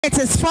It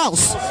is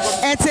false.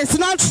 It is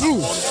not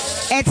true.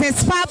 It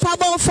is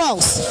palpable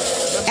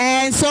false.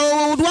 And so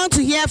we would want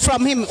to hear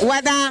from him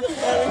whether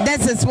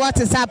this is what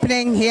is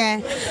happening here,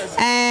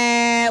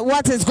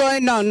 what is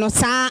going on. No,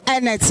 sir,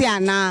 and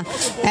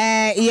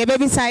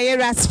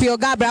Spio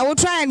Garbrah. We'll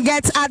try and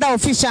get other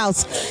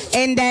officials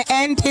in the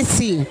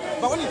NTC.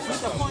 But when you flip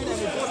the point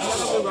and it goes the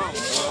other way around,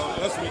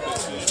 let's make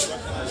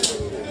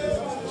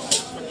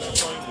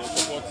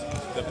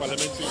the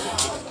parliamentary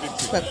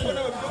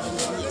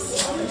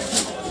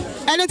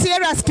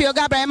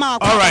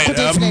all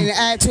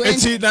right,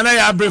 to Nana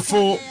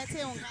Abrefo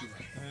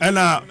and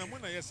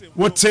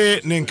what say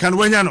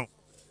Ninkanwanyano.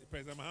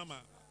 President Mahama,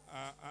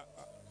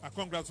 I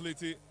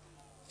congratulate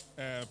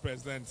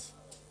President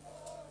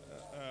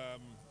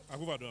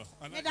Aguvado.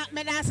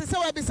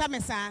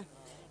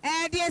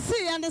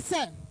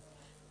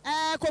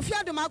 Kofi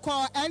Adoma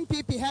call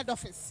NPP head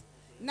office.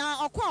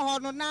 Now,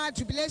 Okwa na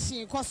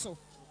jubilation koso.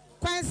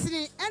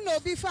 Kwansini eno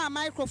for a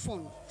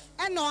microphone.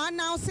 Eno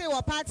announce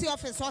our party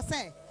office or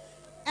say.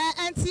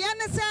 And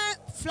the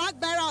flag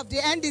bearer of the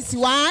NDC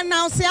wa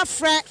announce a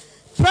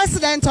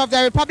president of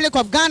the Republic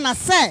of Ghana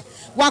say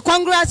wa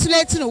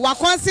congratulating wa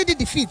concede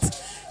defeat.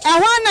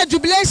 And one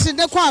jubilation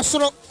de kwa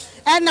soro.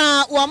 And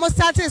wa mo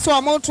started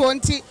so mo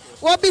 20.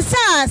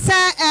 Wobisa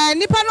say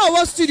nipa no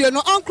wo studio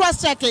no on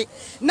cross check it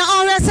na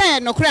on say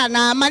no kra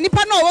na ma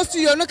nipa no wo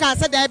studio no ka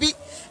say there be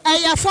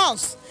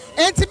false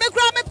enti me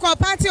kra me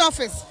party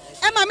office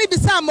e ma me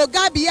bisa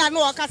Mugabe ya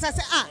no okasa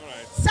say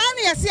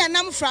sani yesi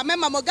anam fra me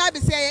ma Mugabe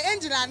say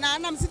engineer na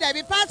anam say there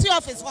be party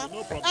office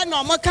ho e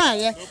no mo kan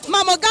ye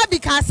ma Mugabe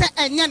ka say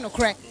enye no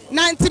kra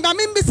na enti ma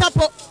me bisa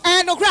po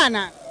no kra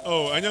na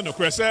enye no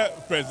kra say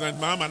President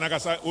Mahama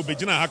Nagasa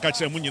obegina ha ka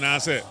kire mu nyina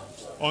say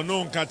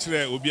ono nka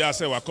kire obi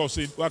ase wa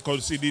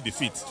concede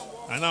defeat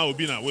ana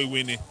obi na we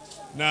win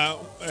na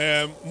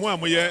mo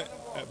amoye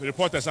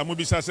reporters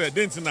amobisa say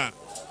dent na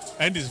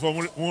and this for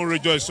mo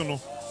rejoice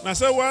no na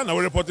say wa na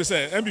we report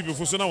say MPP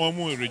fo so na won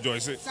mo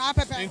rejoice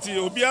nti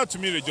obi to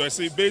me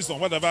rejoice based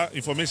on whatever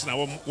information na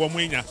won mo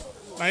nya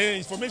na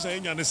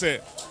information nya ne say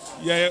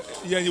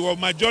you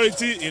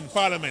majority in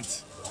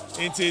parliament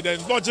nti the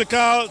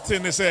logical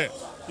thing is say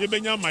you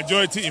benya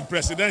majority in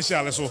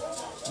presidential so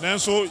na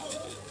so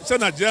say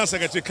Nigeria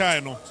secretary kai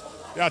no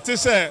ya te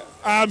say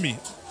army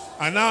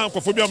and now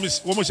kofobia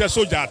wo share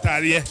soldier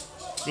atare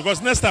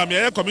because next time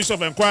your commission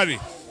of inquiry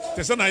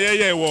te say na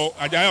ye wo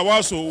ajaya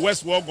also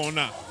west war go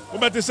na wo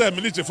better say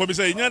military for be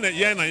say nya na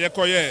ye na ye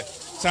koye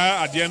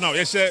sa ade na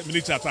ye share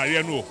military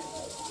atare no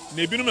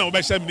na ebinu me wo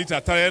be share military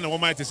atare na wo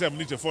might say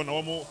military for na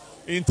wo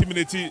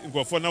intimidate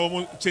for na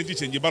wo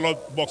change ballot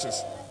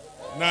boxes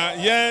na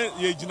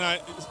ye gina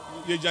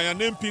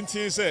name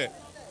pintin say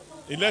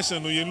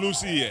election no ye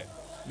lose here.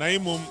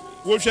 Naimum,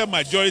 we share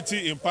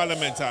majority in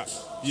parliament.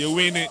 You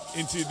win it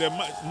into the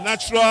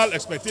natural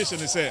expectation.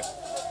 Is say,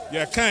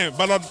 you can't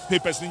ballot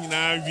papers in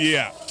our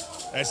year.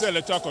 I say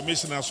electoral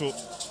commissioner so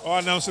or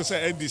announce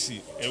say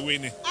NDC a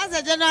win. As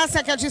the General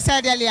Secretary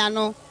said earlier,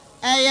 no,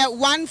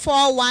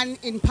 141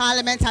 in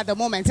parliament at the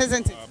moment,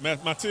 isn't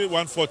it? Material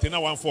 140,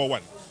 now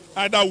 141.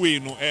 Either way,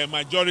 no, a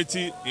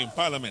majority in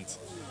parliament.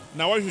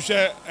 Now we should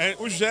share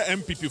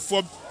MPP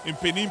for in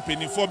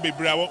penny for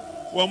Bebrawo.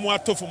 One more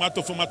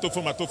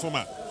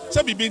tofuma.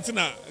 Sabi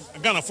bintina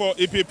Ghana for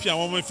APP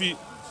and 1 fee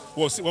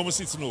was 1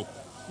 seat no.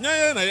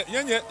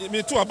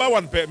 Me to about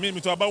one per me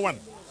to about one.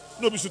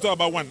 No be to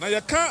about one. Now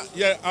you can't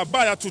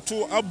abaya to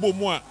 2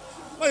 abomoa.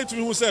 Now it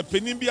who say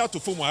penimbi out to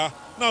form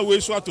now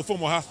we so out to form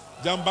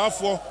jamba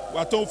for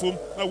waton form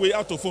now we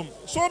out to form.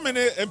 So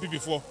many MPP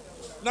for.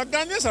 Now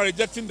Ghanaians are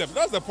rejecting them.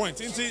 That's the point.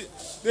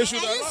 They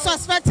should. Are you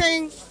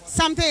suspecting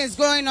something is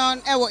going on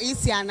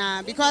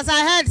Isiana? Because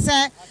I heard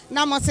say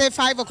now say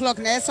 5 o'clock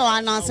now so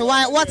announce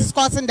why what is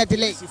causing the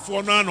delay?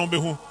 For now no be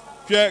who.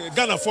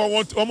 Ghana for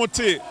want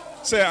say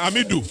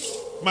Amidu.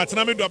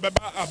 Matinamidu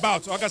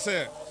about like I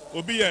say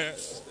obi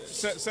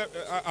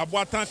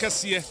abuatan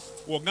kese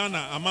wo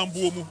Ghana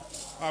amambu mu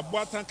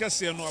abuatan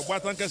kese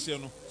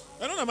no.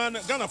 I don't know man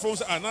Ghana for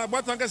na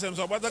abuatan kese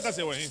so abuatan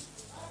kese wo hin.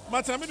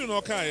 Matinamidu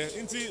no kai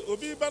nti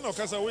obi ba no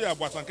kasa we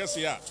abuatan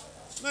kese a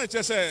na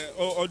che say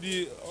or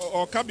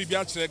ka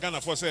bibia kire Ghana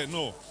for say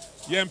no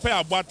ye mpe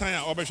abuatan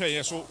a obehwe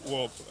ye so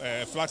wo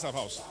Flagstaff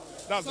House.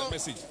 That's the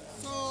message.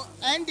 So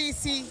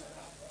NDC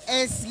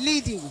is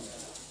leading.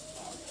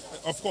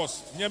 Of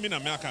course, nyami na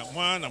meka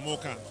mo na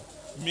moka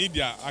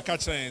media aka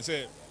kire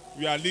say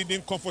we are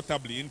leading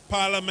comfortably in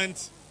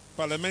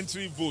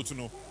parliamentary vote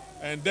no,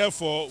 and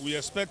therefore we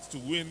expect to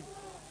win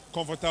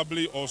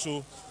comfortably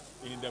also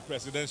in the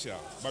presidential,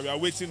 but we are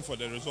waiting for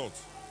the result.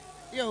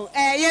 Yo,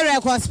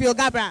 Spio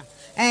Garbrah,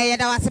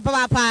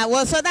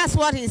 well, so that's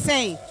what he's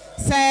saying.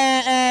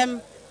 So,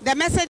 the message.